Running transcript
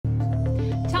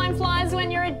Time flies when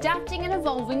you're adapting and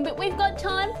evolving, but we've got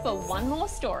time for one more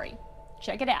story.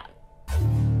 Check it out.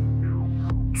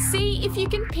 See if you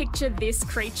can picture this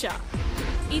creature.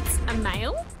 It's a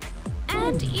male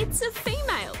and it's a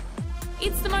female.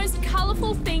 It's the most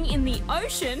colourful thing in the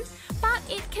ocean, but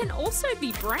it can also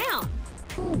be brown.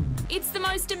 It's the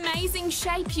most amazing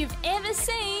shape you've ever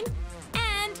seen,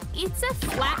 and it's a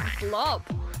flat blob.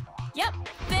 Yep,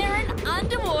 they're an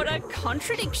underwater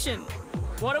contradiction.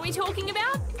 What are we talking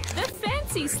about? The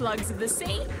fancy slugs of the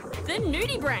sea, the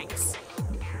nudibranchs.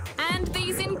 And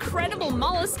these incredible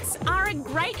mollusks are a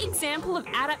great example of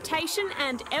adaptation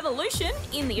and evolution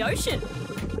in the ocean.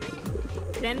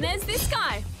 Then there's this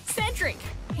guy, Cedric.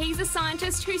 He's a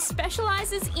scientist who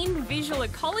specialises in visual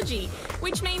ecology,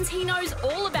 which means he knows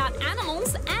all about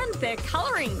animals and their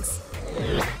colourings.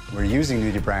 We're using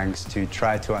nudibranchs to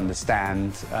try to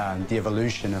understand the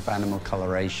evolution of animal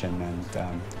coloration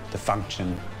and the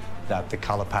function that the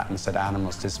colour patterns that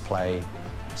animals display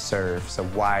serve. So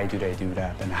why do they do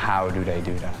that and how do they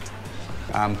do that?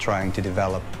 I'm trying to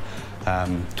develop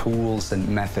tools and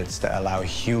methods that allow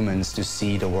humans to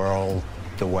see the world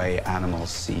the way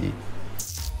animals see it.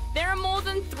 There are more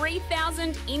than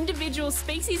 3,000 individual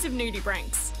species of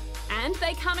nudibranchs, and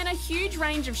they come in a huge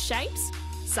range of shapes,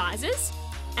 sizes,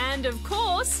 and of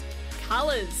course,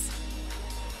 colours.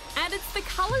 And it's the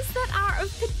colours that are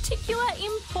of particular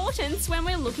importance when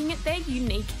we're looking at their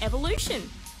unique evolution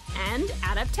and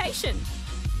adaptation.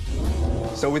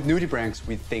 So with nudibranchs,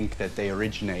 we think that they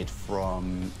originate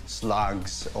from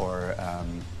slugs or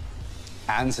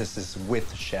ancestors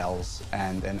with shells,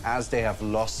 and as they have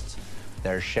lost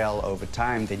their shell over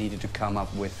time, they needed to come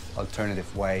up with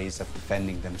alternative ways of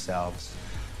defending themselves.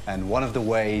 And one of the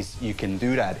ways you can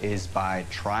do that is by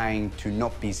trying to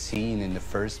not be seen in the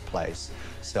first place,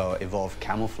 so evolve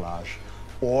camouflage.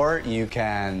 Or you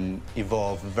can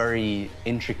evolve very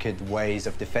intricate ways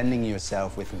of defending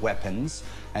yourself with weapons,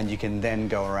 and you can then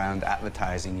go around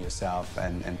advertising yourself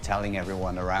and telling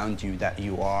everyone around you that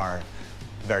you are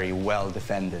very well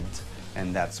defended.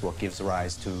 And that's what gives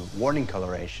rise to warning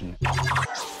coloration.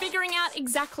 Figuring out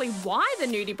exactly why the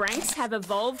nudibranchs have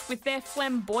evolved with their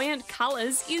flamboyant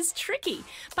colours is tricky,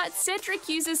 but Cedric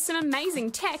uses some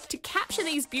amazing tech to capture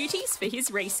these beauties for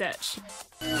his research.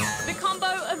 The combo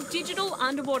of digital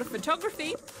underwater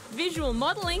photography, visual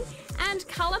modelling, and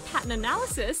colour pattern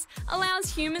analysis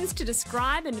allows humans to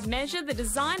describe and measure the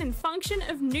design and function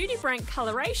of nudibranch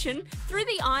coloration through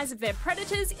the eyes of their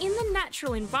predators in the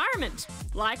natural environment,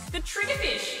 like the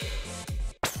triggerfish.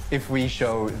 If we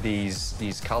show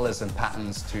these colours and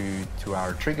patterns to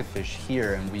our triggerfish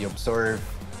here and we observe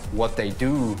what they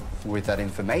do with that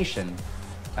information,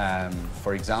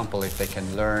 for example, if they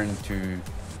can learn to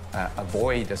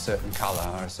avoid a certain colour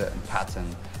or a certain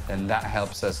pattern, then that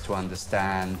helps us to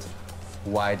understand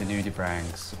why the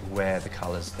nudibranchs wear the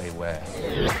colours they wear.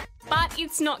 But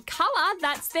it's not colour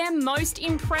that's their most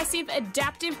impressive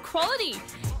adaptive quality.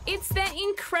 It's their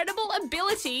incredible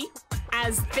ability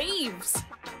as thieves.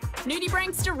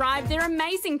 Nudibranchs derive their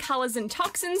amazing colours and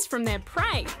toxins from their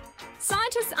prey.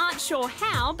 Scientists aren't sure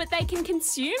how, but they can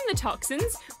consume the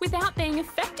toxins without being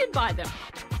affected by them.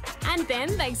 And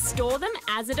then they store them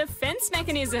as a defence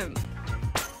mechanism.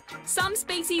 Some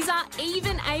species are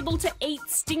even able to eat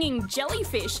stinging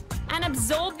jellyfish and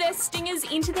absorb their stingers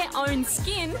into their own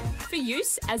skin for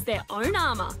use as their own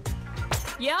armour.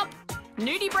 Yup,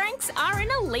 nudibranchs are in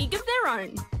a league of their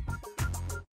own.